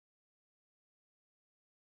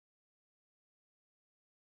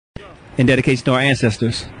in dedication to our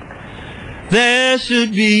ancestors. There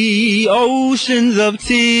should be oceans of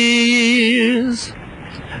tears.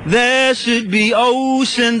 There should be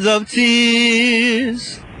oceans of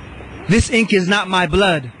tears. This ink is not my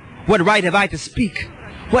blood. What right have I to speak?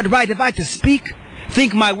 What right have I to speak?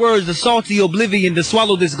 Think my words a salty oblivion to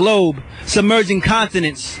swallow this globe, submerging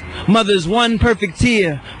continents. Mother's one perfect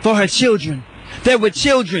tear for her children. There were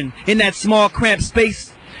children in that small cramped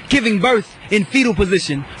space, giving birth in fetal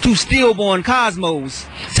position to stillborn cosmos,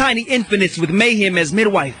 tiny infants with mayhem as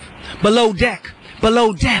midwife. Below deck,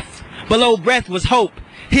 below death, below breath was hope,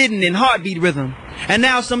 hidden in heartbeat rhythm. And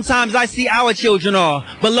now sometimes I see our children are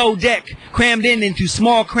below deck, crammed into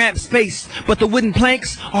small cramped space, but the wooden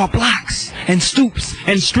planks are blocks and stoops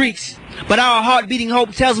and streets. But our heart-beating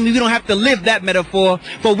hope tells me we don't have to live that metaphor,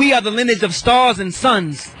 for we are the lineage of stars and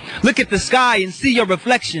suns. Look at the sky and see your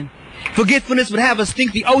reflection. Forgetfulness would have us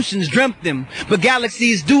think the oceans dreamt them, but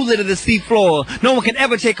galaxies do litter the seafloor. No one can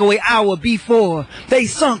ever take away our before. They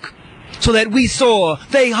sunk so that we soar.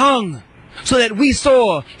 They hung so that we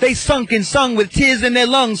soar. They sunk and sung with tears in their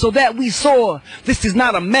lungs so that we soar. This is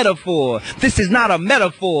not a metaphor. This is not a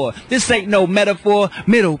metaphor. This ain't no metaphor.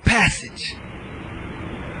 Middle passage.